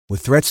With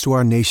threats to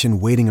our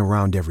nation waiting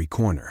around every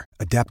corner,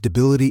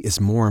 adaptability is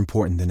more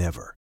important than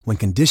ever. When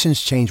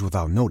conditions change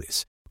without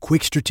notice,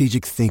 quick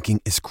strategic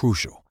thinking is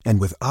crucial.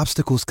 And with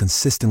obstacles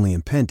consistently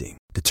impending,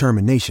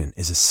 determination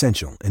is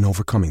essential in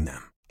overcoming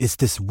them. It's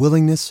this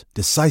willingness,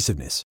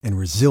 decisiveness, and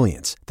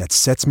resilience that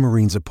sets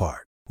Marines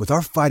apart. With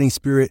our fighting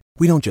spirit,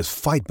 we don't just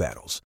fight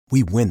battles,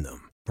 we win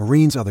them.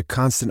 Marines are the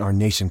constant our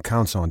nation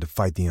counts on to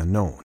fight the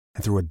unknown.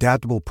 And through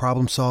adaptable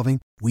problem solving,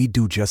 we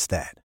do just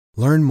that.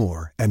 Learn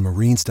more at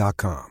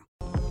marines.com.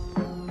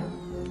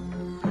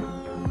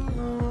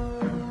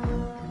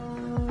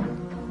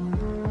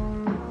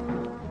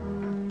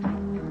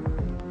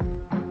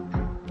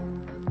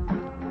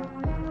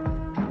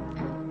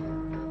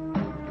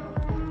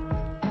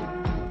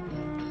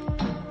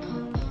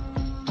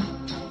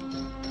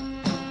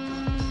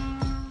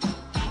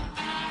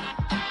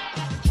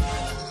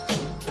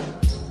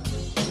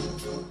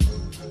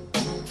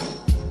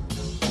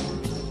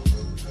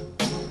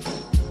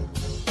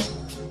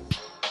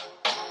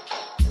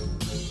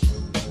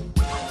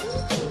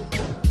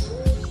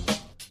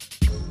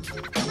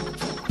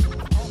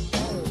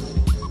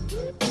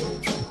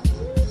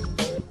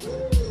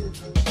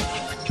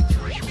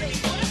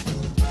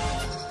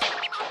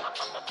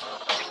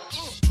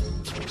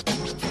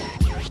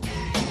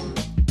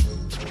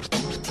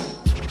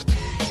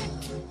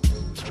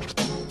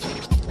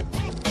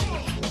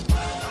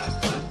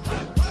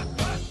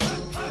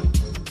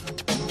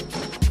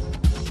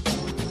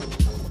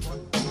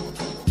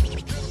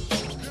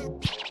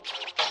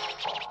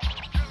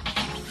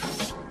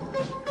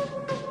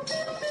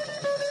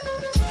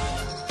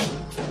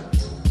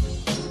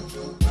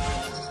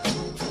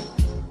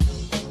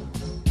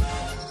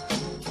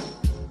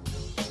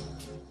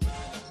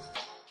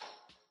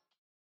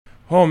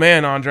 Oh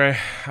man, Andre,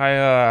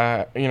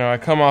 I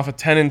come off a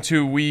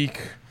 10-2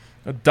 week,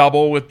 a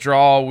double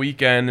withdrawal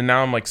weekend, and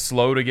now I'm like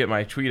slow to get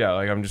my tweet out.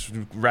 Like I'm just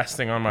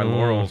resting on my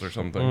laurels or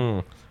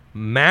something.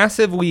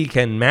 Massive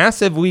weekend,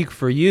 massive week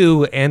for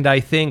you, and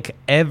I think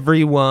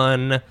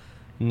everyone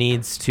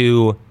needs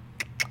to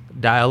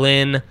dial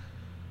in.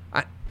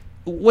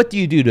 What do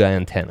you do to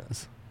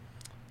antennas?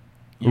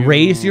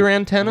 Raise your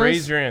antennas?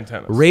 Raise your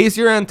antennas. Raise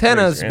your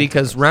antennas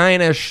because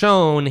Ryan has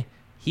shown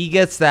he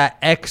gets that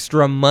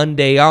extra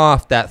Monday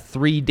off, that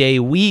 3-day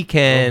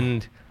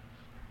weekend.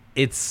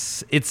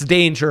 It's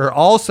danger.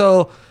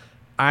 Also,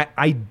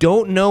 I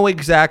don't know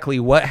exactly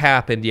what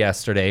happened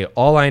yesterday.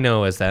 All I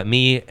know is that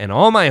me and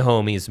all my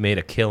homies made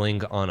a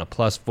killing on a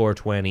plus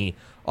 420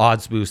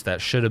 odds boost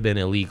that should have been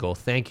illegal.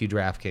 Thank you,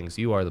 DraftKings.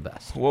 You are the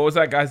best. What was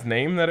that guy's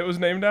name that it was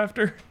named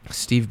after?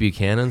 Steve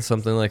Buchanan,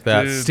 something like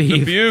that.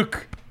 Steve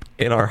Buke.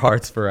 In our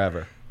hearts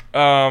forever.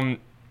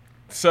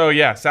 So,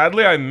 yeah,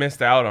 sadly I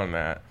missed out on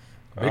that.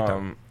 Big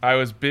time. I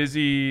was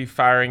busy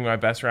firing my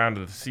best round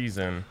of the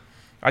season.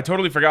 I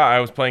totally forgot I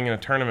was playing in a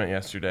tournament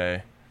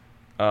yesterday.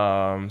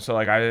 So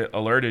like I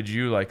alerted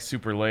you like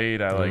super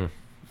late. I like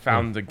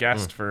found the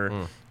guest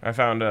I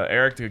found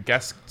Eric to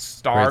guest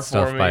star Great for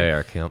stuff me. by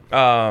Eric. Yep.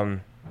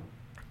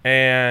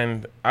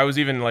 And I was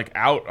even like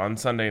out on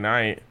Sunday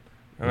night,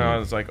 and I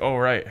was like, oh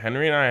right,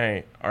 Henry and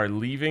I are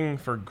leaving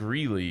for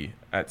Greeley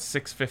at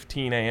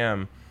 6:15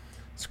 a.m.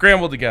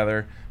 Scrambled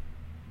together,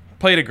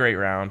 played a great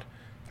round,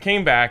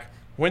 came back.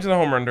 Went to the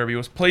home run derby.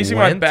 Was placing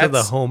my bets. Went to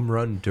the home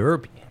run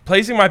derby.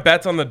 Placing my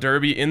bets on the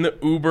derby in the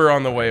Uber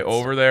on the way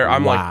over there.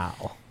 I'm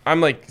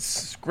like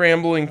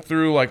scrambling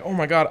through like, oh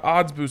my god,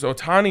 odds boost.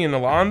 Ohtani and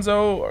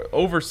Alonso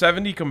over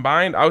 70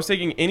 combined. I was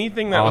taking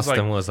anything that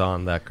Austin was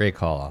on that. Great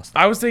call, Austin.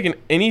 I was taking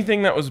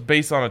anything that was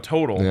based on a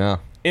total. Yeah.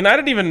 And I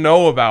didn't even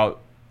know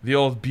about the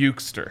old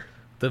Bukester.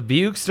 The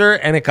Bukester,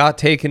 and it got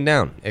taken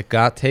down.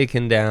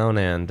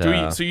 And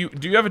do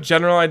you have a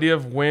general idea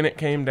of when it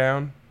came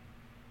down?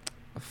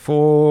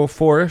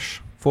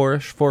 4-ish,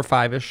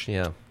 5-ish,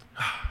 yeah.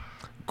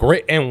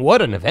 Great, and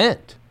what an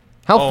event.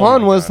 How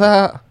fun was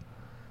that?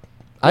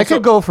 I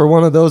could go for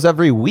one of those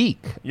every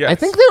week. Yes. I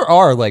think there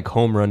are like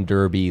home run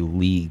derby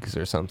leagues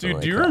or something Dude,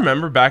 like do you that.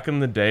 remember back in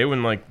the day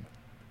when like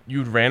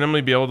you'd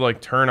randomly be able to like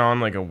turn on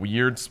like a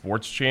weird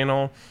sports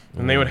channel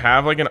and they would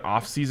have like an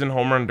off-season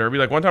home run derby?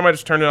 Like one time I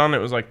just turned it on and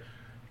it was like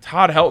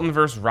Todd Helton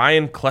versus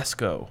Ryan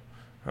Klesko.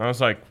 And I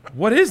was like,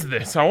 what is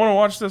this? I want to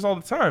watch this all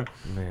the time.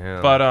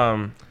 Man.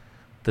 But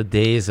the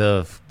days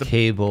of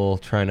cable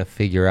trying to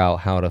figure out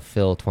how to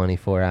fill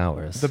 24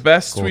 hours. the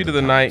best tweet of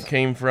the night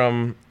came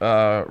from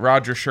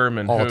Roger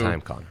Sherman,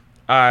 All-time con.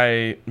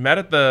 I met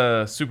at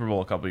the Super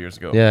Bowl a couple years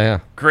ago.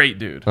 Yeah. Great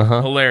dude.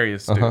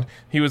 Hilarious dude.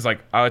 He was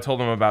like, I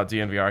told him about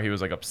DNVR. He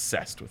was like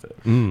obsessed with it.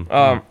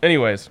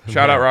 Anyways,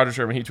 shout out Roger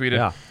Sherman. He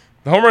tweeted,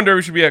 the home run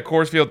derby should be at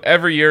Coors Field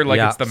every year like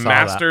it's the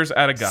Masters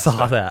at Augusta.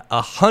 Saw that.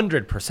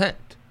 100%.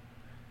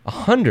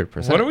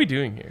 100%. What are we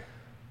doing here?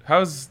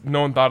 How's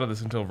no one thought of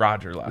this until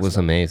Roger last was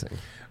night? amazing.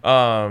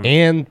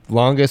 And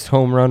longest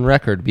home run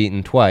record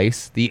beaten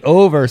twice. The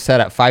over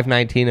set at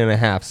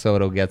 519.5.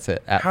 Soto gets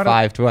it at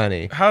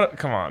 520.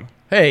 Come on.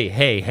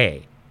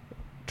 Hey.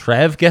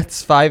 Trev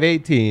gets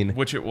 518.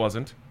 Which it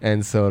wasn't.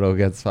 And Soto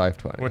gets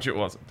 520. Which it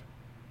wasn't.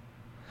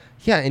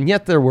 Yeah, and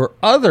yet there were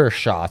other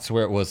shots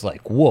where it was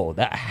like, whoa,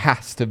 that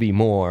has to be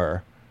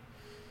more.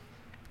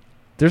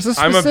 There's a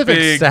specific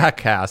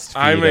StatCast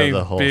feed of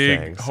the whole thing.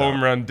 I'm a big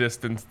home run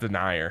distance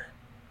denier.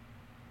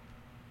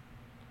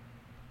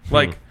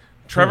 Like,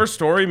 Trevor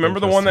Story, remember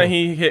the one that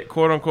he hit,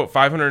 quote-unquote,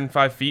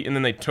 505 feet, and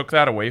then they took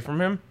that away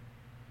from him?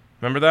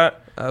 Remember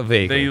that?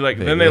 Vaguely.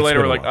 Then they later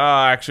were like,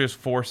 actually it's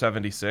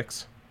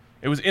 476.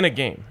 It was in a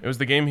game. It was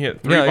the game he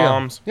hit 3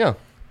 bombs. Yeah.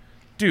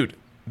 Dude,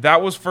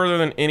 that was further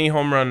than any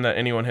home run that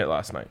anyone hit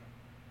last night.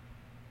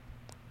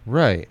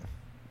 Right.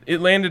 It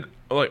landed,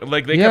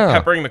 like they kept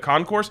peppering the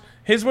concourse.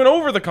 His went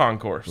over the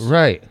concourse.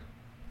 Right.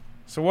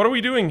 So what are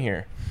we doing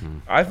here?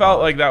 I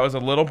felt like that was a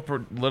little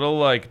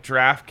like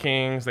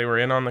DraftKings. They were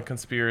in on the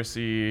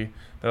conspiracy.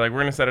 They're like, we're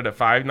going to set it at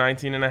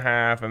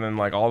 519.5, and then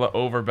like all the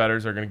over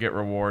bettors are going to get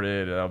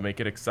rewarded. It'll make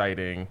it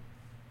exciting.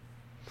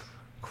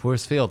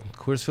 Coors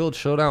Field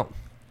showed out.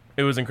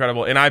 It was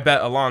incredible. And I bet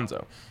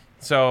Alonso.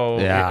 So,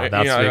 that's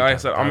like I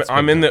said,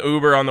 I'm in the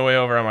Uber on the way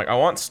over. I'm like, I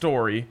want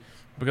Story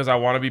because I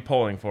want to be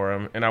pulling for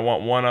him, and I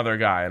want one other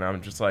guy. And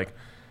I'm just like,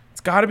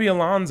 it's got to be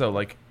Alonso.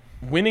 Like,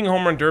 winning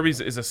home run derbies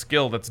is a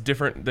skill that's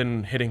different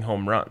than hitting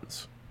home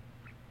runs.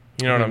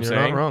 You know what I'm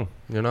saying?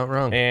 You're not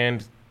wrong.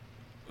 And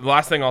the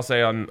last thing I'll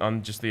say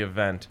on just the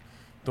event,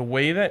 the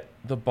way that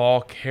the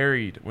ball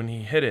carried when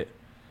he hit it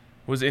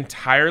was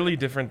entirely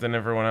different than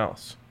everyone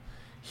else.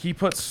 He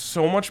put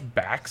so much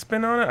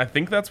backspin on it, I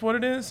think that's what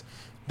it is,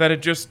 that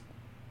it just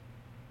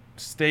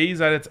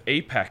stays at its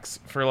apex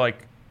for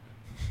like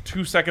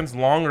 2 seconds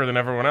longer than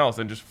everyone else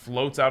and just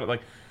floats out at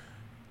like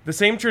the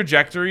same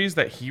trajectories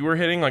that he were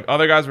hitting, like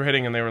other guys were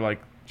hitting, and they were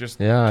like just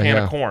can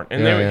of corn.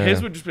 And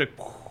his would just be like,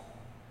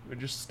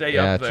 would just stay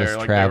up there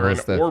like they were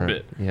in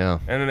orbit. Yeah.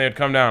 And then they'd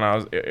come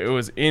down. It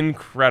was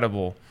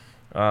incredible.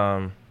 10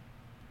 out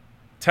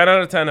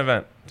of 10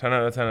 event. 10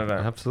 out of 10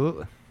 event.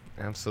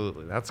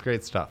 Absolutely. That's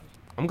great stuff.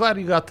 I'm glad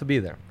you got to be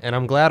there. And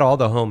I'm glad all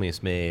the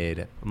homies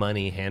made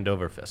money hand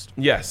over fist.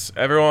 Yes.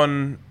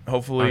 Everyone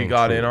hopefully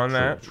got in on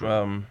that.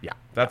 Yeah.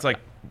 That's like,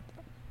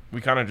 we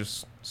kind of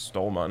just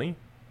stole money.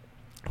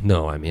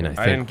 No, I mean,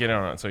 I didn't get in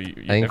on it. So I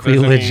think we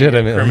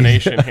legitimately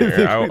incrimination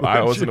here.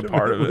 I wasn't a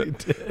part of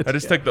it. I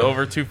just took the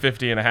over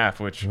 250.5,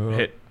 which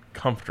hit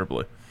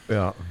comfortably.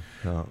 Yeah.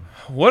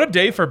 What a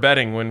day for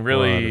betting when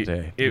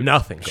really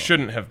nothing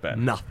shouldn't have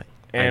been. Nothing.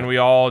 And we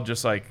all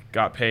just like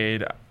got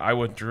paid. I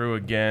withdrew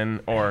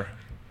again,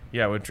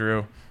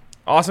 withdrew.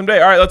 Awesome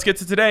day. All right, let's get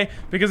to today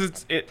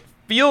because it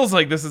feels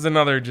like this is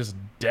another just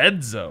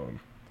dead zone.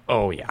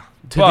 Oh yeah,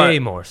 today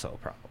more so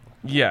probably.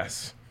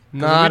 Yes.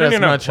 Not as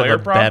much of a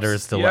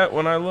bettors to yet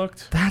when I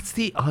looked. That's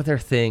the other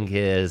thing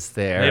is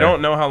they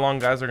don't know how long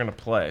guys are going to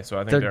play, so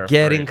I think they're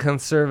getting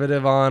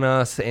conservative on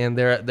us, and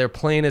they're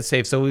playing it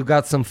safe. So we've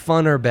got some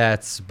funner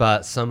bets,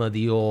 but some of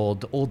the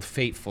old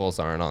faithfuls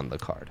aren't on the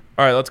card.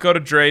 All right, let's go to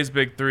Dre's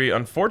Big Three.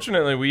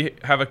 Unfortunately, we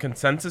have a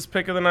consensus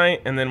pick of the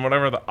night, and then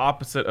whatever the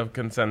opposite of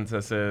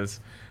consensus is,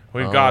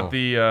 we've got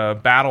the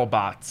Battle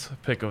Bots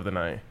pick of the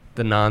night.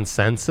 The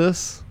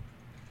nonsensus?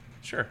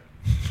 Sure.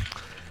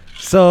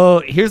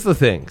 So here's the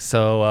thing.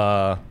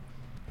 So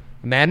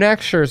Mad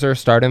Max Scherzer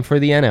starting for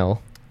the NL.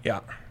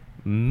 Yeah.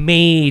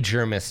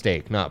 Major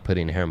mistake not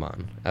putting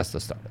Herman as the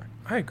starter.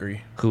 I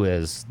agree. Who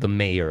is the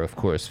mayor of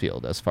Coors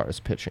Field as far as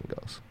pitching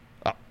goes.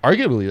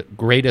 Arguably the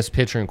greatest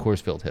pitcher in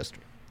Coors Field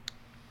history.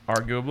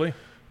 Arguably?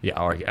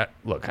 Yeah.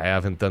 Look, I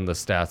haven't done the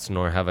stats,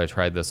 nor have I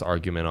tried this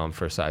argument on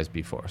for size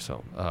before.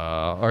 So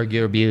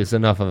arguably is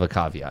enough of a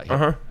caveat here.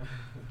 Uh-huh.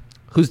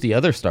 Who's the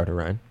other starter,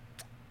 Ryan?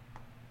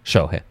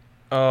 Shohei.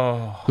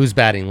 Oh. Who's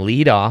batting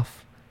leadoff.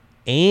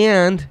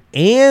 And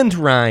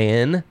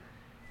Ryan,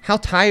 how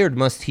tired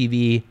must he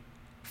be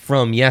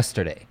from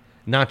yesterday?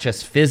 Not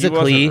just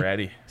physically, he wasn't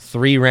ready.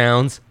 3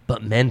 rounds,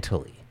 but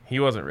mentally. He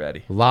wasn't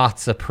ready.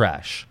 Lots of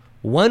pressure.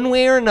 One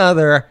way or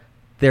another,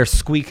 they're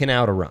squeaking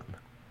out a run.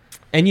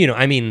 And,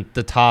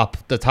 the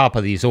top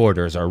of these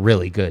orders are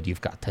really good.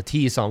 You've got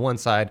Tatis on one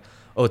side,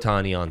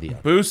 Ohtani on the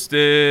other.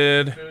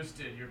 Boosted.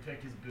 Your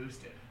pick is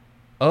boosted.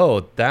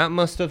 Oh, that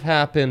must have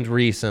happened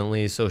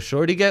recently. So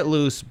shorty get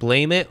loose,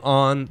 blame it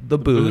on the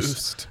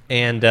boost.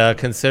 And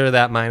consider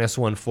that minus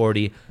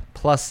 140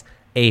 plus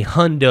a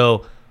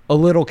hundo. A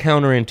little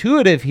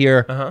counterintuitive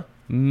here. Uh-huh.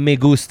 Me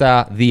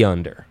gusta the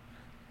under.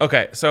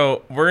 Okay,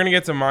 so we're going to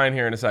get to mine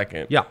here in a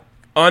second. Yeah.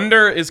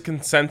 Under is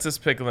consensus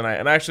pick of the night.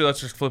 And actually, let's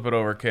just flip it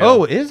over, Kale.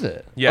 Oh, is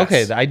it? Yes.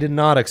 Okay, I did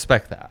not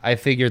expect that. I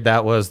figured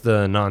that was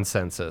the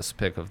nonsensus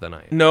pick of the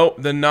night. No,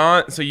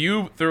 so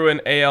you threw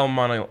an AL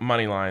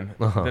money line.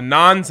 Uh-huh. The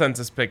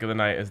non-census pick of the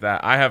night is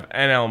that. I have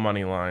NL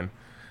money line.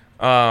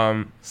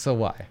 So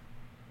why?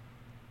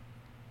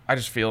 I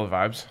just feel the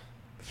vibes.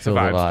 It's the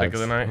vibes pick of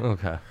the night.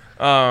 Okay.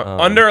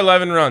 Under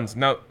 11 runs.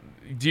 Now,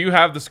 do you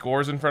have the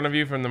scores in front of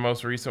you from the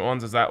most recent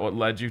ones? Is that what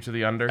led you to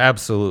the under?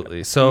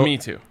 Absolutely. So me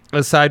too.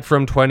 Aside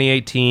from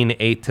 2018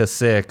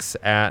 8-6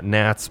 at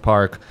Nats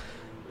Park,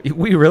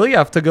 we really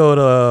have to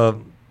go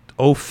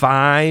to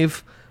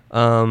 05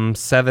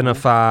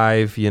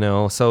 7-5, you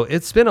know. So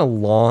it's been a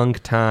long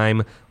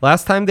time.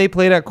 Last time they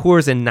played at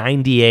Coors in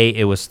 98,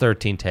 it was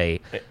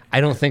 13-8. I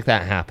don't think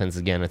that happens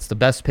again. It's the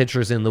best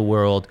pitchers in the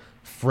world,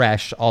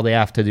 fresh. All they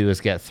have to do is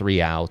get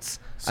 3 outs.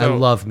 I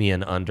love me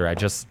an under. I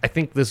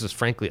think this is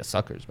frankly a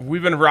sucker's.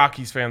 We've been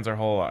Rockies fans our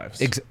whole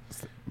lives.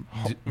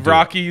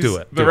 Rockies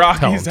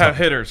have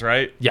hitters,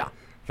 right? Yeah.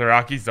 The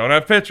Rockies don't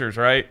have pitchers,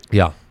 right?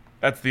 Yeah.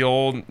 That's the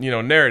old,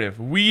 narrative.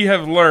 We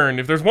have learned,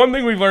 if there's one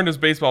thing we've learned as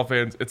baseball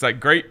fans, it's that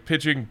great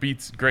pitching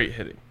beats great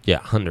hitting. Yeah,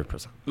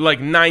 100%.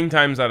 Like 9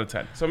 times out of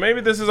 10. So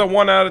maybe this is a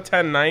 1 out of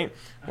 10 night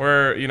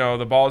where,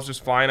 the ball is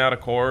just flying out of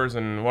Coors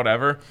and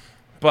whatever.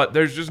 But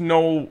there's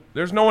no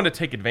one to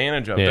take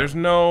advantage of. Yeah. There's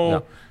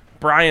no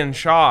Brian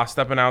Shaw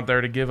stepping out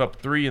there to give up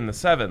 3 in the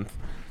 7th.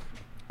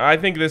 I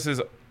think this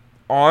is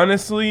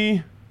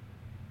honestly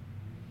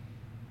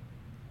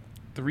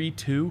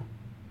 3-2.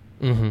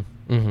 Mm-hmm.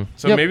 Mm-hmm.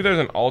 So maybe there's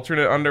an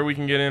alternate under we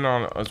can get in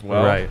on as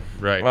well.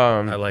 Right.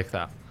 I like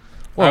that.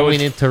 Well, we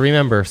need to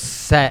remember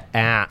set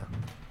at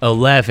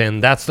 11.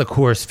 That's the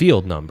Coors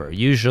Field number.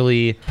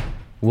 Usually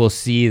we'll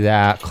see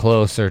that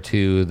closer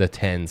to the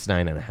 10s,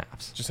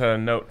 9.5s. Just had a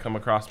note come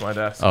across my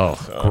desk. Oh,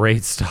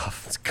 great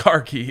stuff. It's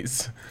car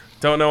keys.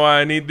 Don't know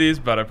why I need these,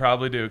 but I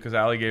probably do because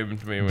Allie gave them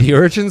to me. The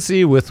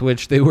urgency with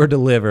which they were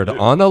delivered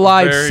on a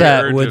live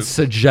set would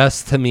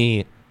suggest to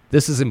me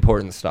this is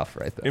important stuff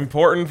right there.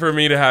 Important for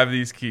me to have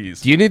these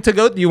keys. Do you need to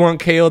go? Do you want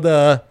KO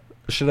to...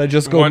 Should I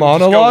just go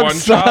monologue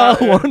style?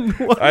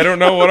 I don't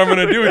know what I'm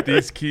going to do with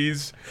these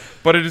keys,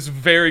 but it is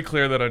very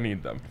clear that I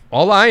need them.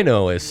 All I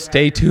know is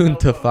stay tuned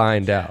to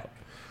find out.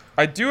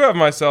 I do have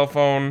my cell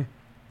phone,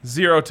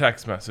 0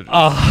 text messages.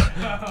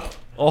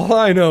 All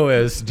I know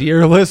is,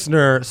 dear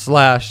listener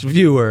 /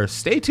 viewer,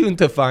 stay tuned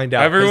to find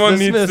out. Everyone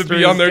needs to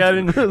be on their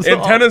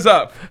antennas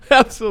up.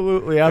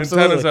 Absolutely.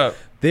 Antennas up.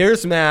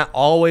 There's Matt,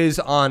 always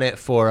on it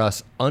for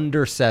us.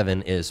 Under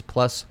 7 is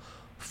plus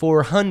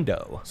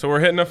 400. So we're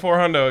hitting a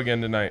 400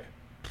 again tonight.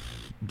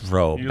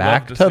 Bro,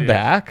 back to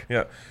back?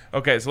 Yeah.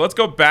 Okay, so let's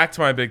go back to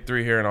my big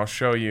 3 here, and I'll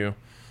show you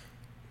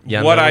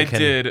what I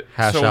did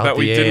so that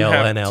we didn't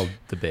have ALNL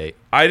debate.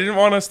 I didn't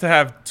want us to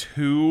have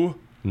 2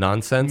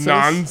 nonsense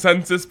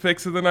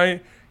picks of the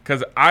night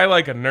because I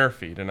like a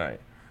Nerfy tonight.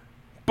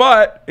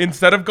 But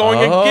instead of going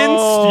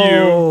against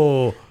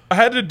you, I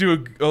had to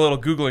do a little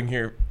Googling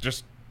here.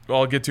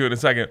 I'll get to it in a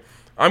second.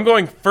 I'm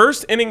going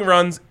first inning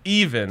runs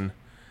even,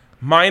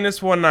 minus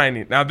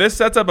 190. Now, this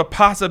sets up a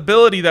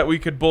possibility that we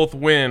could both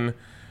win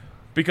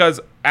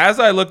because as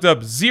I looked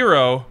up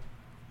 0,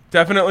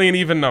 definitely an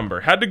even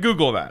number. Had to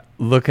Google that.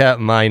 Look at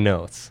my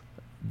notes.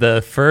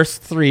 The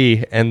first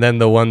 3 and then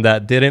the one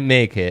that didn't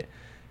make it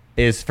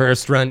is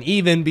first run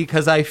even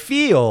because I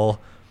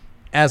feel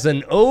as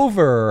an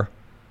over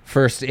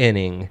first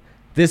inning,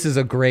 this is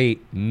a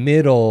great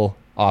middle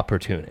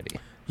opportunity.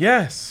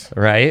 Yes.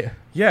 Right?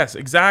 Yes,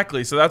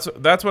 exactly. So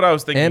that's what I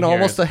was thinking. And here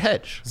almost a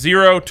hedge.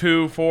 0,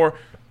 2, 4.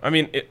 I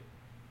mean,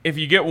 if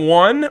you get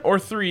 1 or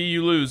 3,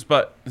 you lose,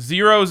 but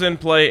 0's in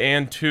play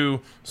and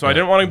 2. So I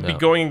didn't want to be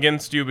going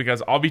against you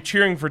because I'll be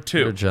cheering for 2.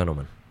 You're a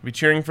gentleman. I'll be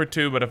cheering for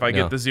 2, but if I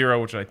get the 0,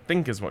 which I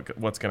think is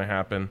what's going to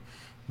happen,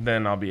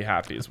 then I'll be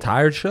happy as well.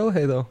 Tired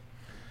Shohei, though.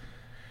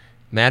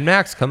 Mad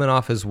Max coming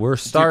off his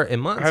worst start in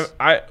months.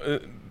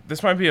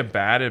 This might be a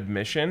bad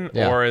admission,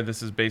 or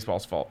this is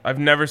baseball's fault. I've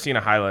never seen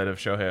a highlight of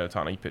Shohei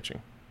Ohtani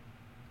pitching.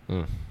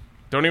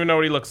 Don't even know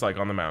what he looks like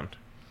on the mound.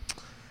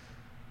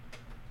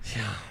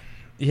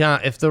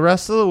 Yeah, if the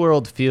rest of the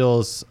world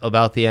feels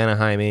about the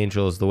Anaheim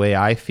Angels the way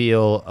I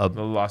feel...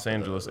 the Los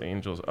Angeles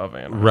Angels of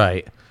Anaheim.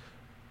 Right.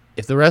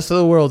 If the rest of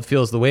the world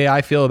feels the way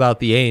I feel about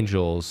the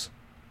Angels,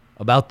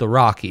 about the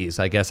Rockies,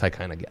 I guess I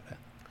kind of get it.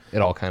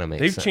 It all kind of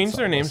makes sense. They've changed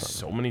their names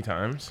so many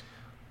times.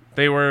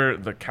 They were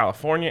the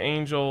California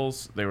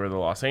Angels. They were the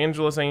Los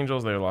Angeles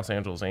Angels. They were Los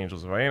Angeles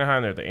Angels of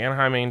Anaheim. They're the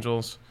Anaheim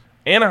Angels.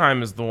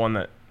 Anaheim is the one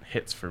that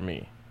hits for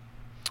me.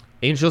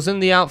 Angels in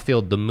the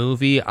Outfield, the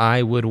movie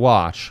I would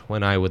watch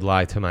when I would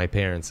lie to my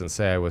parents and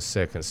say I was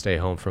sick and stay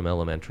home from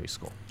elementary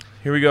school.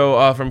 Here we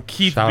go from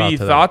Keith B.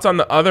 Thoughts on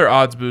the other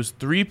odds boost?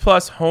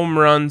 3+ home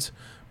runs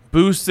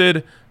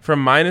boosted from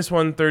minus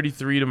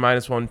 133 to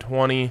minus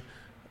 120.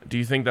 Do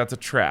you think that's a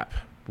trap?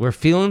 We're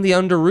feeling the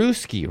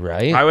Underooski,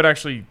 right? I would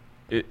actually...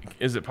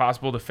 Is it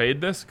possible to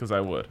fade this? Because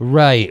I would.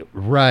 Right.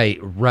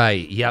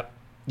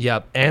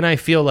 Yep. And I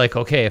feel like,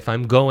 okay, if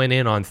I'm going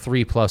in on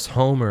 3+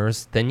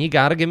 homers, then you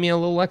got to give me a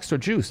little extra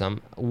juice.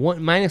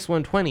 Minus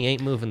 120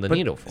 ain't moving the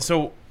needle for me.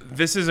 So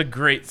this is a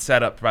great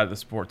setup by the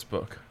sports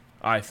book,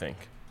 I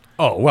think.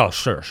 Oh, well,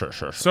 sure.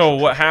 So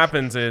what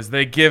happens is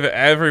they get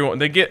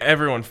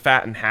everyone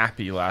fat and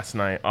happy last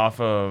night off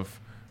of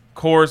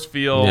Coors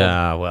Field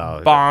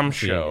bomb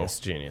show.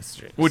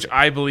 Genius. Which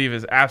I believe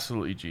is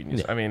absolutely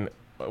genius. Yeah. I mean,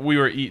 we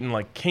were eating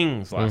like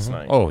kings last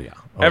night. Oh, yeah.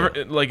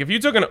 Like, if you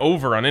took an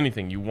over on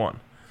anything, you won.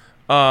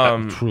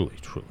 Truly.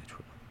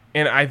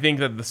 And I think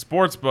that the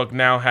sports book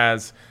now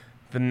has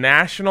the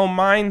national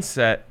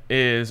mindset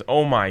is,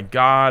 oh, my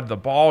God, the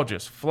ball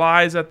just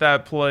flies at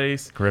that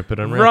place. Grip it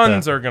and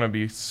runs are going to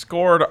be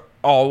scored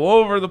all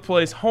over the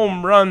place.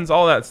 Home runs,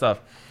 all that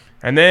stuff.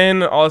 And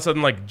then all of a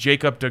sudden, like,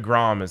 Jacob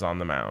deGrom is on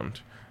the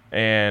mound,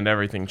 and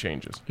everything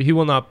changes. He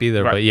will not be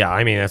there, Right. but yeah,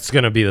 I mean, it's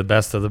going to be the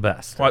best of the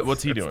best.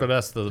 What's he doing? The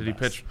best of the Did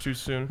best. he pitch too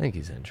soon? I think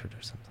he's injured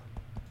or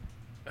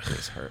something.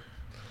 He's hurt.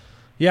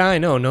 Yeah, I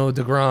know. No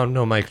DeGrom,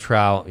 no Mike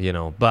Trout,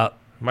 but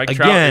Mike again,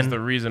 Trout is the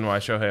reason why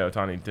Shohei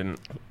Ohtani didn't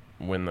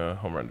win the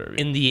home run derby.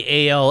 in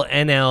the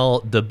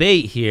AL-NL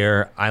debate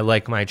here, I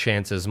like my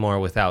chances more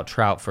without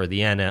Trout for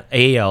the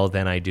AL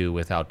than I do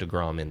without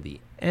DeGrom in the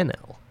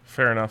NL.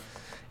 Fair enough.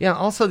 Yeah,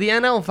 also the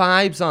NL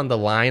vibes on the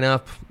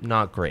lineup,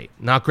 not great.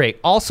 Not great.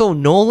 Also,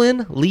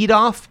 Nolan,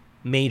 leadoff,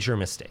 major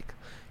mistake.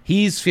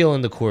 He's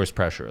feeling the Coors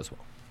pressure as well.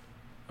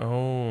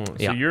 Oh, so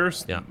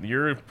Yeah.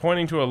 you're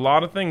pointing to a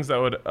lot of things that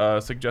would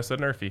suggest a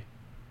nerfy.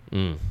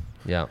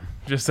 Yeah.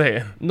 Just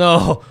saying.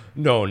 No,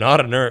 not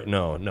a nerd.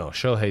 No.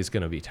 Shohei's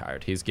going to be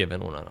tired. He's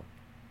giving one on him.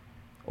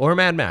 Or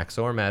Mad Max.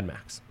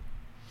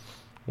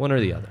 One or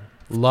the other.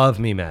 Love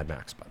me Mad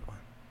Max, by the way.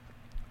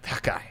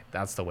 That guy,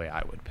 that's the way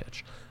I would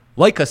pitch.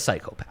 Like a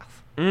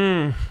psychopath.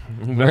 That's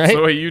Right?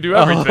 the way you do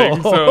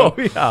everything. So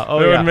yeah.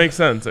 it would make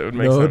sense. It would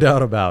make No sense.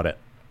 doubt about it.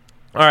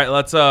 All right,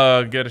 let's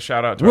get a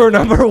shout out to We're our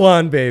number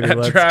one, baby. at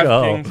Let's go.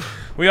 DraftKings.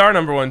 We are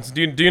number ones.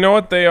 Do you know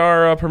what they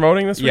are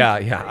promoting this week? Yeah.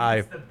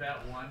 It's the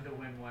bet one to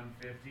win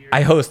 150.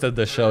 I hosted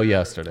the show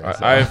yesterday.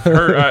 so. I've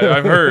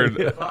heard.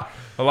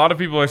 A lot of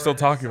people are still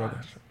talking about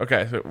this.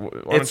 Okay, so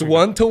why It's don't you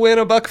one to win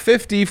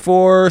 $1.50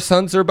 for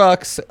Suns or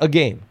Bucks a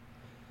game.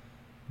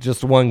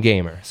 Just one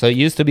gamer. So it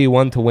used to be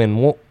one to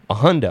win a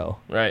hundo.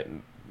 Right.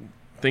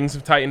 Things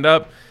have tightened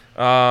up.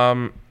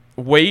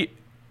 Wait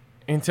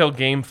until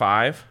Game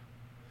 5.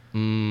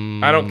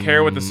 I don't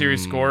care what the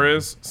series score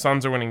is.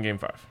 Suns are winning Game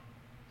 5.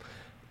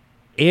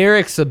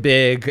 Eric's a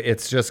big.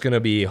 It's just going to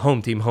be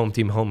home team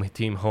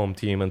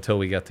until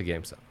we get to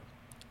Game 7.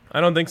 I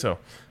don't think so.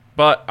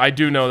 But I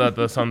do know that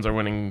the Suns are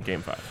winning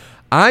Game 5.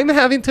 I'm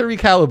having to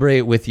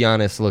recalibrate with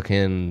Giannis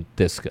looking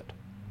this good.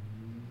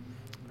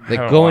 Like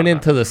haven't going wa-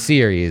 into the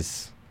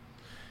series.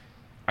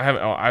 I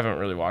haven't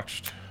really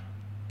watched.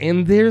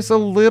 And there's a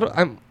little...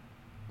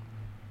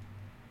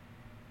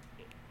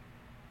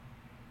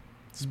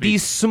 The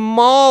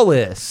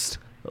smallest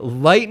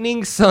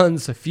Lightning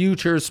Suns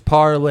futures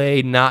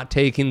parlay not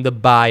taking the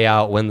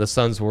buyout when the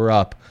Suns were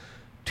up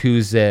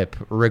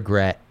 2-0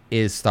 regret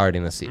is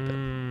starting to seep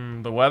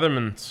in. The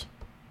Weathermans.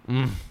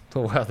 The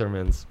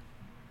Weathermans.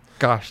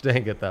 Gosh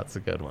dang it, that's a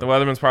good one. The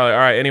Weathermans probably. All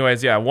right,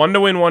 anyways, yeah. 1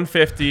 to win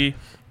 150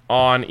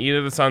 on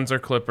either the Suns or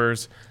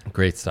Clippers.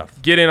 Great stuff.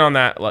 Get in on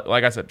that.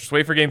 Like I said, just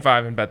wait for Game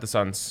 5 and bet the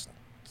Suns.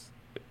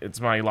 It's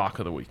my lock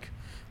of the week.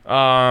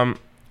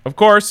 Of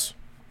course,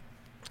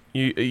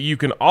 you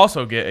can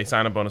also get a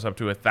sign-up bonus up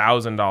to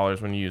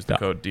 $1,000 when you use the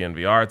code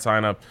DNVR at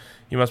sign-up.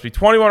 You must be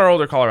 21 or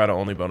older. Colorado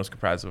only. Bonus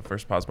comprised of a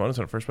first deposit bonus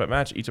and a first bet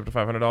match, each up to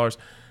 $500.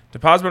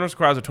 Deposit bonus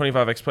requires a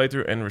 25x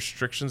playthrough, and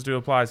restrictions do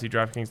apply. See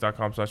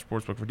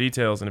DraftKings.com/sportsbook for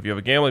details. And if you have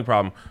a gambling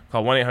problem,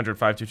 call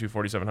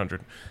 1-800-522-4700.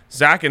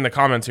 Zach in the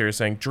comments here is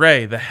saying,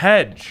 Dre, the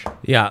hedge.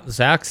 Yeah,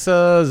 Zach's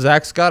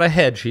got a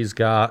hedge. He's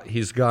got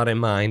in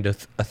mind a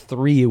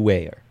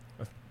three-wayer.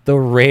 The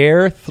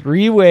rare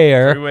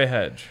three-wayer. Three-way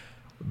hedge.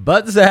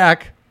 But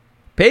Zach,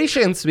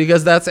 patience,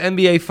 because that's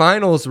NBA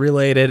Finals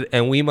related,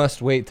 and we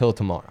must wait till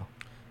tomorrow.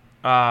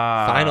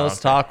 Finals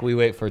talk, we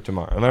wait for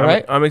tomorrow. Am I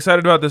right? I'm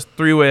excited about this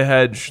three-way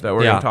hedge that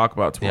we're going to talk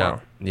about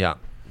tomorrow. Yeah.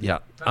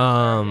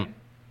 Time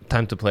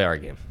to play our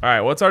game. All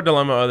right, what's our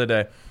dilemma of the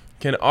day?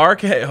 Can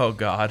oh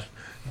God,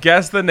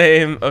 guess the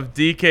name of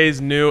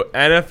DK's new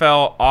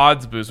NFL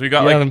odds boost? We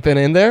got Haven't been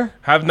in there?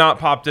 have not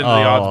popped into the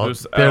odds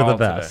boost at they're all the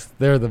best. today.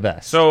 They're the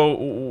best.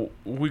 So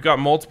we got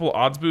multiple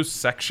odds boost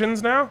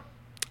sections now?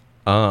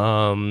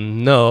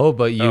 No,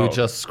 but you Oh.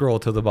 just scroll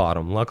to the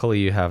bottom. Luckily,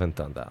 you haven't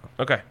done that.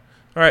 Okay.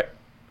 All right.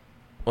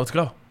 Let's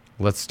go.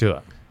 Let's do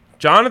it.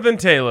 Jonathan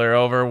Taylor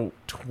over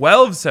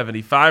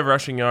 1,275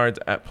 rushing yards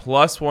at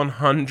plus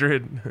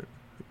 100.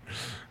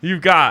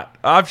 You've got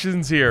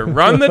options here.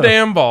 Run the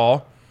damn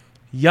ball.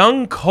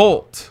 Young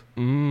Colt.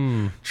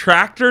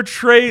 Tractor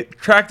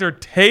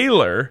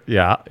Taylor.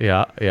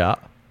 Yeah.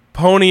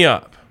 Pony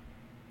up.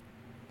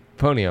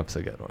 Pony up's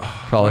a good one.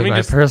 Probably me my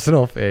just-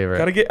 personal favorite.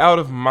 Got to get out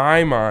of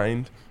my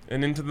mind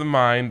and into the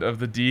mind of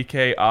the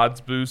DK odds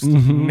boost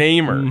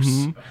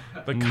namers,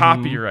 the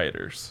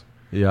copywriters.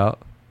 Yeah.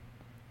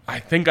 I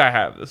think I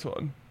have this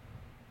one.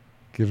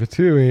 Give it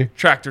to me.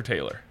 Tractor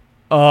Taylor.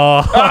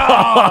 Oh,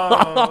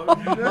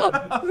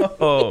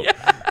 Oh,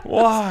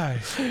 why?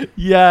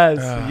 yes.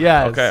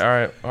 Okay,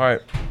 all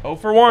right. 0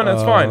 for 1,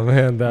 that's fine.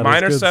 Man, that is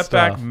Minor good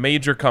setback, stuff.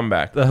 major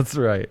comeback. That's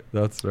right.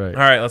 All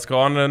right, let's go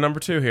on to number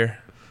 2 here.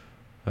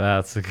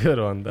 That's a good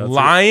one.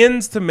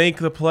 Lions to make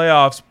the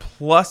playoffs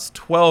plus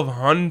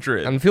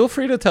 1,200. And feel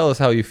free to tell us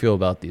how you feel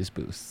about these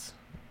boosts.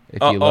 If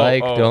you don't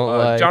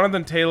like.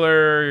 Jonathan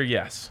Taylor,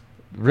 yes.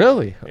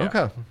 Really?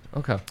 Yeah.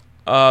 Okay.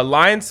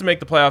 Lions to make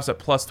the playoffs at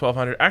plus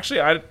 1,200. Actually,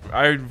 I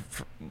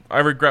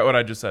regret what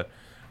I just said.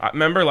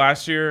 Remember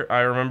last year, I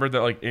remembered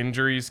that like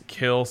injuries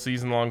kill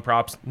season-long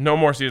props. No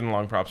more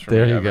season-long props for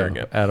There me you ever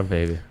go. again. Atta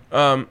baby.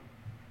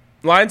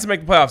 Lions to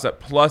make the playoffs at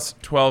plus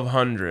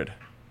 1,200.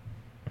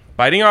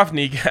 Biting off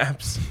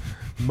kneecaps.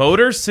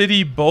 Motor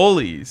City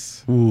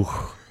Bullies. Ooh.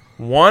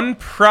 One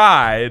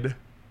Pride.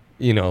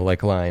 You know,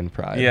 like Lion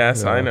Pride.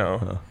 Yes, I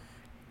know.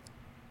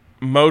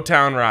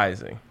 Motown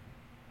Rising.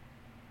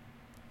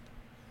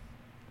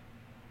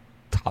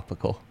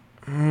 Topical.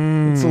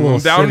 It's a little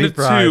Down city to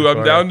pride 2. I'm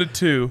for down it.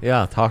 to 2.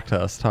 Yeah, talk to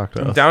us.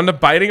 I'm down to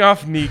Biting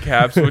off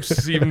kneecaps, which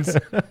seems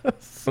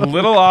a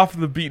little off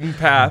the beaten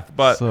path,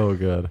 but so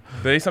good.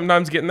 they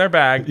sometimes get in their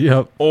bag.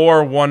 Yep.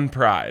 Or One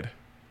Pride.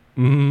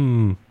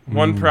 Mm.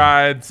 One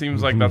Pride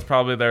seems like that's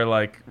probably their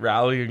like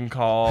rallying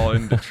call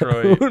in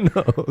Detroit. Who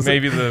knows?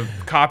 Maybe the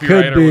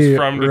copywriter be, was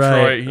from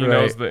Detroit. right, He right.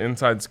 knows the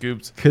inside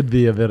scoops. Could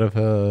be a bit of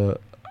a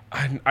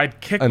I'd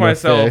kick an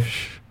myself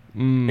fish.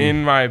 Mm.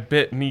 in my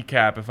bit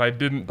kneecap if I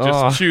didn't just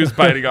Oh. choose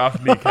biting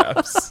off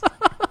kneecaps.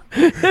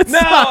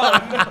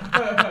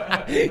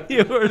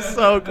 You were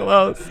so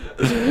close.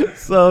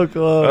 So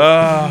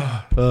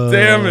close.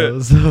 Damn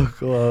it. So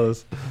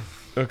close.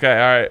 Okay,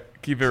 all right.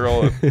 Keep it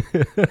rolling.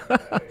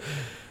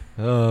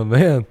 Oh,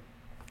 man.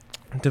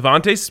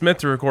 Devontae Smith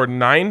to record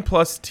 9+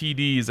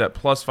 TDs at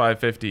plus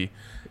 550.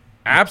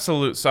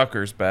 Absolute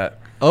suckers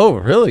bet. Oh,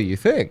 really? You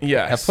think?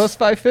 Yes. At plus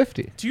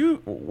 550.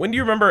 When do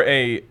you remember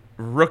a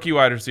rookie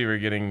wide receiver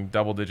getting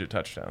double-digit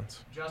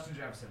touchdowns? Justin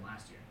Jefferson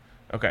last year.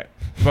 Okay.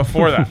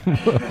 Before that.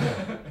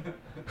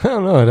 I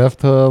don't know. I'd have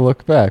to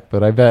look back,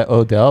 but I bet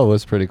Odell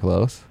was pretty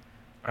close.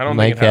 I don't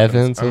Mike think it happens.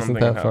 Evans I don't wasn't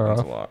think that it far happens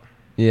off. a lot.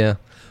 Yeah.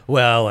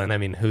 Well, and I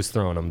mean, who's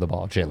throwing him the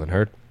ball? Jalen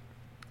Hurd.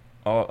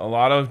 A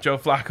lot of Joe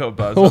Flacco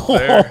buzz up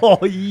there. Oh,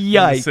 In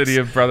yikes. the city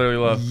of brotherly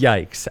love.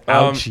 Yikes.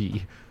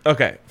 Ouchie.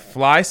 Okay.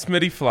 Fly,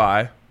 Smitty,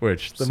 fly.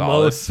 Which, the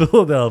solid. most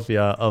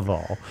Philadelphia of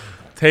all.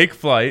 Take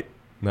flight.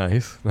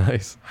 Nice.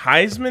 Nice.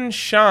 Heisman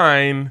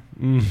shine.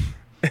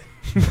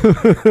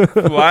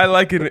 Fly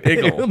like an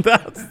eagle.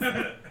 That's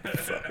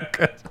so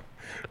good.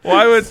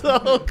 Why would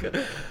So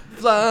good.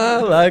 Fly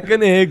like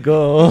an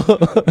eagle.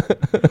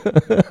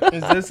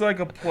 is this like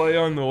a play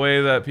on the way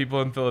that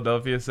people in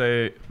Philadelphia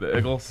say the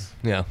Eagles?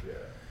 Yeah.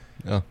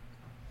 Yeah.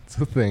 It's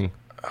a thing.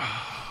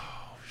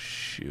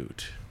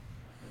 Shoot.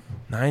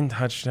 9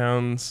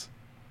 touchdowns.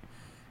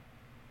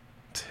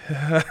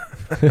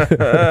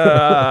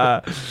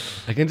 I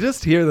can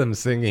just hear them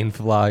singing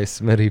 "Fly,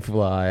 Smitty,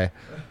 fly."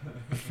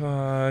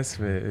 Fly,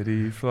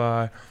 Smitty,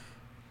 fly.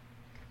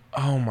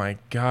 Oh my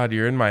God,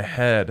 you're in my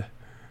head.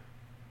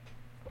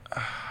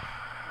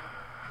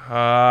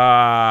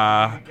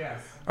 I'm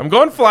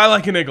going fly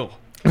like an eagle.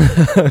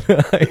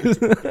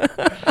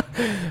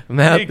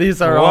 Matt, Big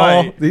these are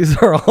all mine.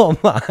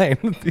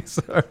 These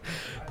are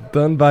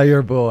done by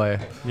your boy.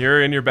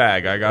 You're in your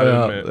bag. I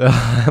gotta admit.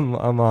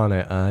 I'm on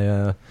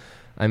it.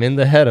 I'm in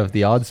the head of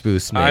the odds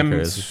boost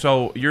makers.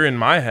 You're in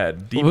my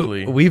head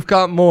deeply. We've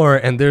got more,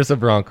 and there's a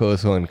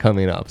Broncos one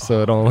coming up,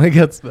 so it only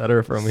gets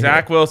better from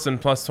Zach Wilson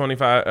plus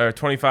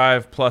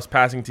 25 plus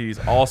passing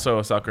TDs, also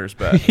a sucker's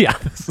bet. here. Yeah,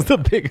 this is the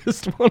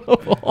biggest one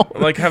of all.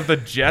 Like, have the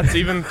Jets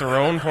even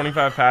thrown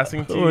 25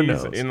 passing Who TDs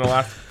knows? in the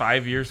last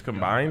 5 years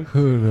combined?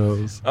 Who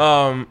knows?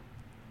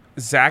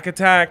 Zach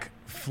Attack,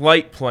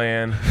 Flight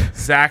Plan,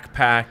 Zach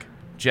Pack,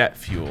 Jet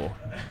Fuel.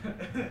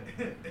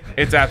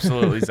 It's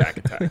absolutely Zach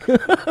Attack.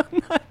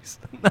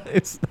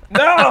 Nice.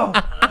 No!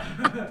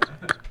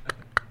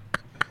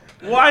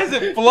 Why is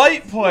it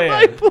Flight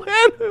Plan?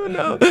 Plan? Who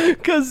knows?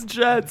 Because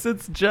Jets.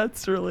 It's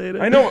Jets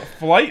related. I know what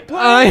Flight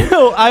Plan. I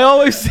know. I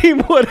always see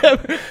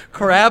whatever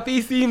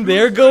crappy theme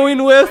they're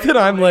going with, and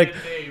I'm like,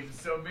 Names,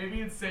 so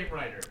maybe it's same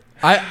writer.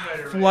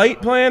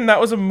 Flight Plan?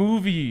 That was a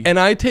movie. and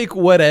I take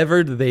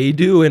whatever they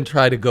do and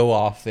try to go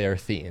off their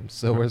theme,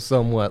 so we're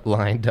somewhat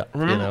lined up.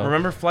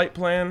 Remember Flight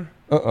Plan?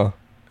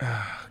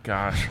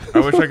 Gosh, I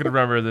wish I could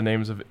remember the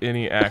names of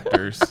any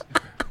actors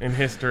in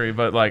history,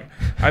 but like,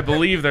 I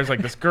believe there's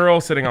like this girl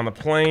sitting on the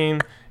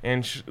plane,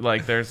 and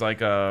there's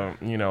like a,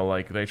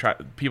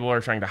 people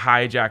are trying to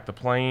hijack the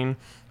plane,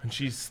 and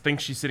she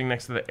thinks she's sitting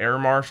next to the air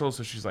marshal,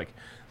 so she's like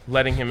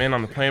letting him in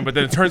on the plane, but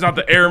then it turns out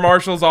the air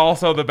marshal's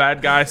also the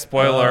bad guy.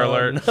 Spoiler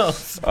alert. No,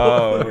 If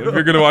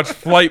you're gonna watch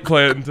Flight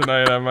Plan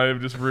tonight, I might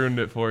have just ruined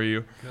it for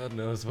you. God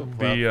knows what The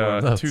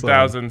platform that's on.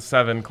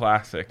 2007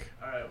 classic.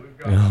 All right, we've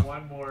got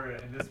one more,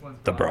 and this one's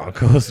The probably-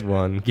 Broncos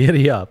one.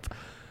 Giddy up.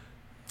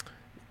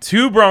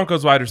 2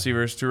 Broncos wide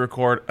receivers to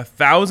record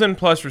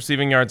 1,000+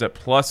 receiving yards at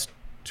plus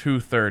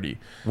 230.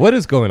 What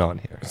is going on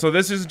here? So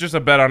this is just a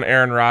bet on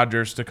Aaron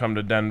Rodgers to come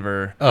to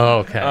Denver. Oh,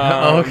 okay.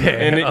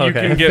 And you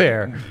can get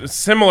fair.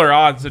 similar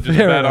odds to just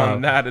Fair bet enough.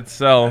 on that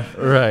itself.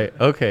 Right.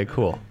 Okay,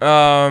 cool.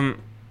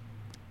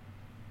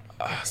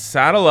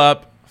 Saddle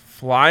up.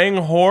 Flying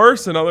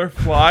horse, another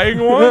flying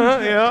one.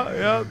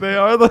 yeah, they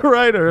are the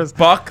writers.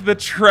 Buck the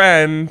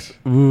trend.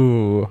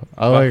 Ooh,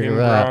 I like Fucking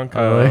that.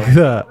 Bronco. I like I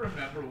that. don't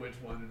remember which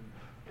one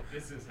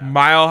this is. happening.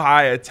 Mile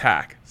high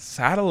attack.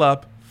 Saddle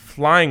up.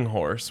 Flying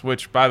horse,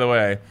 which, by the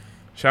way,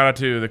 shout out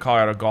to the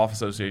Colorado Golf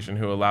Association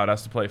who allowed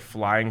us to play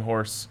Flying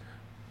Horse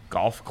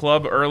Golf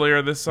Club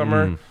earlier this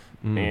summer.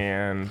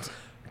 And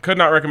Could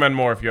not recommend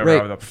more if you ever have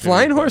the Right. opportunity.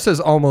 Flying Horse is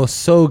almost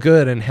so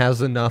good and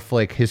has enough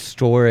like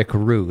historic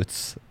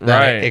roots that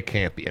Right. it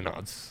can't be an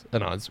odds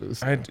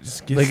boost. I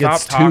just Like, stop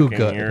it's too talking.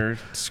 good. You're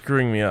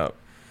screwing me up.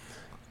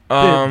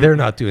 They're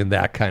not doing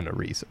that kind of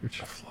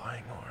research.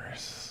 Flying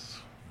Horse.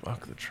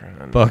 Fuck the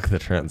trend. Buck the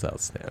Trend's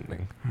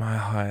outstanding. Mile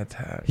High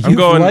Attack. You've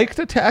liked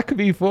Attack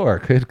before.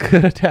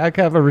 Could Attack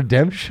have a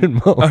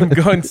redemption moment? I'm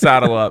going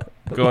Saddle Up.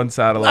 Going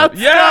Saddle Up.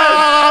 Let's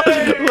Yeah.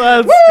 go!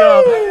 Let's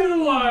go!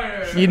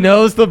 He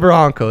knows the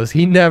Broncos.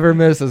 He never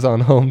misses on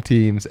home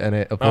teams, and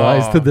it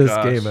applies to this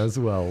gosh. game as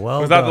well.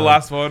 Well, Was that the done.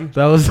 last one?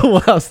 That was the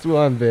last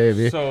one,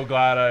 baby. So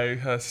glad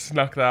I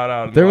snuck that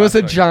out. There was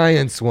a giant.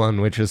 Giants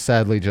one, which is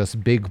sadly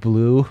just Big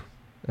Blue,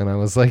 and I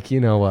was like, you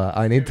know what?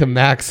 I need to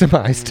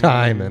maximize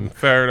time and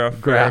Fair enough.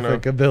 Fair graphic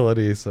enough.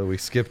 ability, so we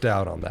skipped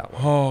out on that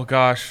one. Oh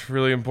gosh,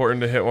 really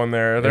important to hit one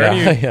there. Are there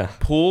Yeah, any yeah.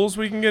 pools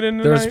we can get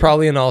into? There's tonight?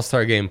 probably an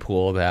all-star game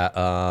pool that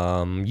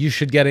you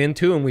should get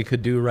into, and we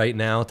could do right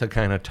now to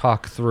kind of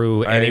talk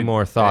through any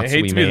more I thoughts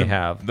hate we to be may the,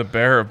 have. The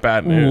bearer of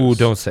bad Ooh, news.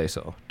 don't say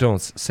so.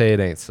 Don't say it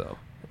ain't so.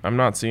 I'm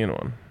not seeing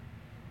one.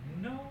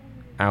 No.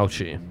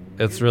 Ouchie.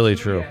 It's really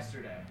true.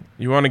 Yesterday.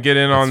 You want to get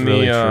in on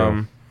really the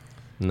true.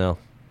 No.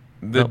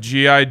 Nope.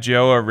 G.I.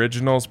 Joe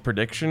Originals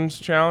Predictions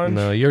Challenge?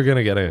 No, you're going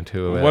to get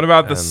into it. What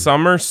about the and-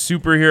 summer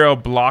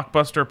superhero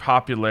blockbuster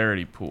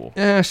popularity pool?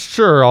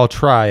 Sure, I'll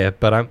try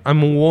it, but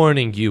I'm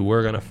warning you,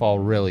 we're going to fall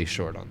really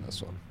short on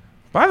this one.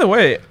 By the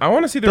way, I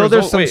want to see the Though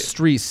there's results.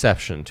 some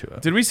streetception to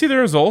it. Did we see the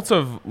results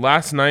of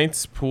last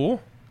night's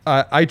pool?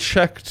 I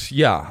checked,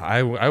 yeah,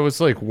 I was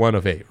like 1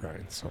 of 8,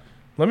 Ryan, so.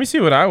 Let me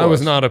see what I was. I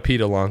was not a Pete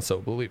Alonso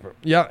believer.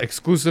 Yeah,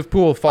 exclusive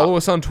pool. Follow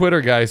us on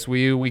Twitter, guys.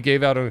 We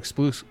gave out an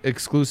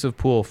exclusive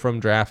pool from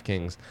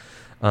DraftKings.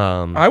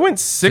 I went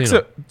 6 you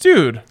know,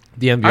 dude,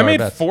 The MVR I made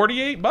bets.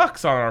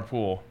 $48 on our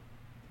pool.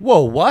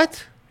 Whoa,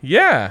 what?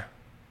 Yeah.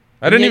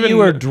 I And didn't yet even you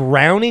were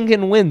drowning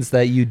in wins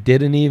that you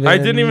didn't even I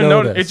didn't even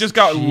notice. It just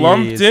got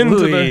lumped into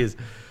the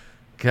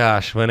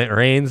Gosh, when it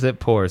rains, it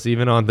pours,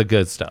 even on the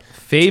good stuff.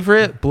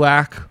 Favorite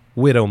Black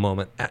Widow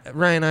moment?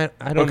 Ryan, I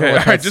don't know Okay, what all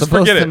right, that's just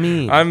supposed forget to it.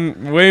 mean.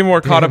 I'm way more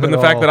caught up in Damn the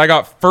it fact all. that I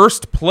got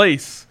first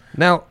place.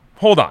 Now,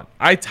 Hold on.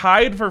 I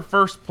tied for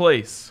first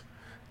place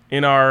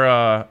in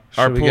our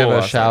should we pool. give a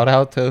last shout night.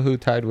 out to who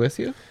tied with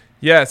you?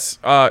 Yes.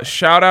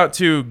 Shout out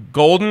to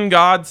Golden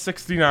God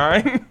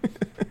 69.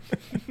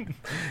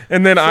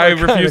 And then I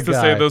kinda refuse to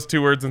say guy. those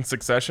 2 words in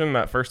succession.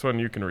 That first one,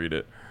 you can read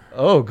it.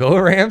 Oh, go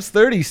Rams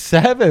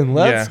 37.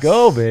 Let's Yes.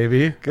 go,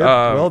 baby. Good.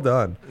 Well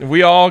done.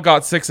 We all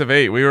got 6 of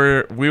 8. We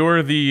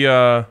were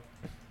the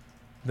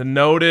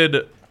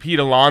noted Pete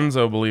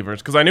Alonso believers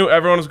because I knew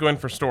everyone was going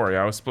for Story.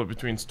 I was split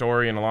between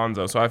Story and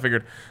Alonso, so I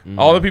figured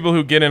all the people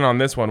who get in on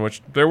this one,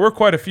 which there were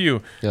quite a few.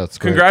 Yeah, that's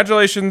great.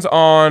 Congratulations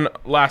on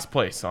last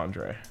place,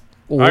 Andre.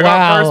 I got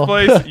Wow. first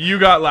place. You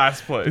got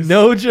last place.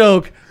 No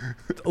joke.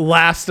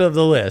 Last of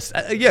the list.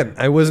 Again,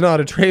 I was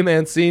not a Trey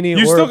Mancini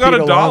or still a got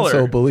Pete $1.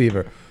 Alonso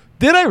believer.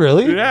 Did I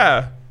really?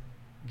 Yeah.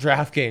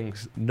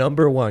 DraftKings,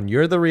 #1.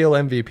 You're the real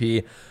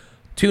MVP.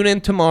 Tune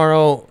in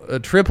tomorrow. A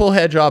triple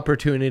hedge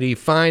opportunity,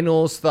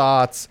 finals,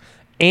 thoughts,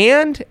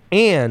 and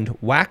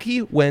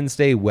Wacky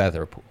Wednesday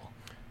weather pool.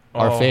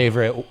 Our Oh.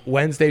 favorite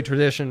Wednesday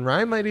tradition.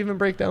 Ryan might even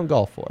break down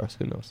golf for us.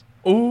 Who knows?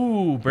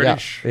 Ooh,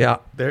 British. Yeah.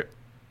 They're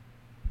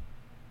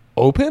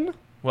open?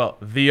 Well,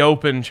 the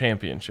Open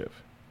Championship.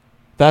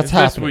 That's It's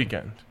happening. this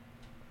weekend.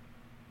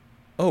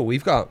 Oh,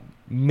 we've got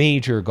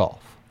major golf.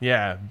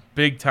 Yeah,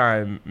 big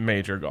time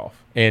major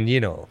golf. And, you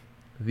know,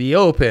 the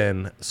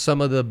Open, some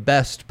of the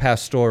best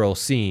pastoral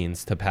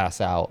scenes to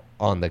pass out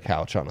on the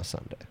couch on a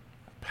Sunday.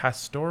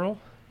 Pastoral?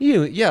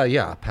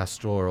 Yeah,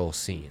 pastoral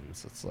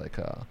scenes. It's like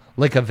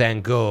a Van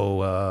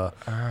Gogh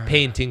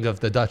painting of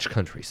the Dutch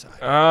countryside.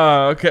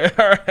 Okay.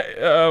 All right.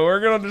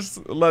 We're going to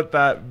just let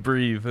that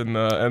breathe and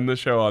end the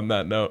show on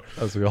that note.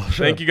 As we all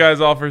should. Thank you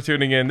guys all for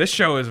tuning in. This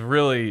show is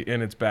really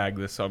in its bag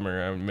this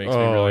summer. It makes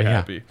me really yeah.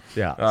 happy.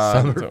 Yeah,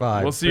 summer so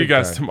vibes, we'll see you big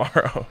guys time.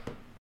 tomorrow.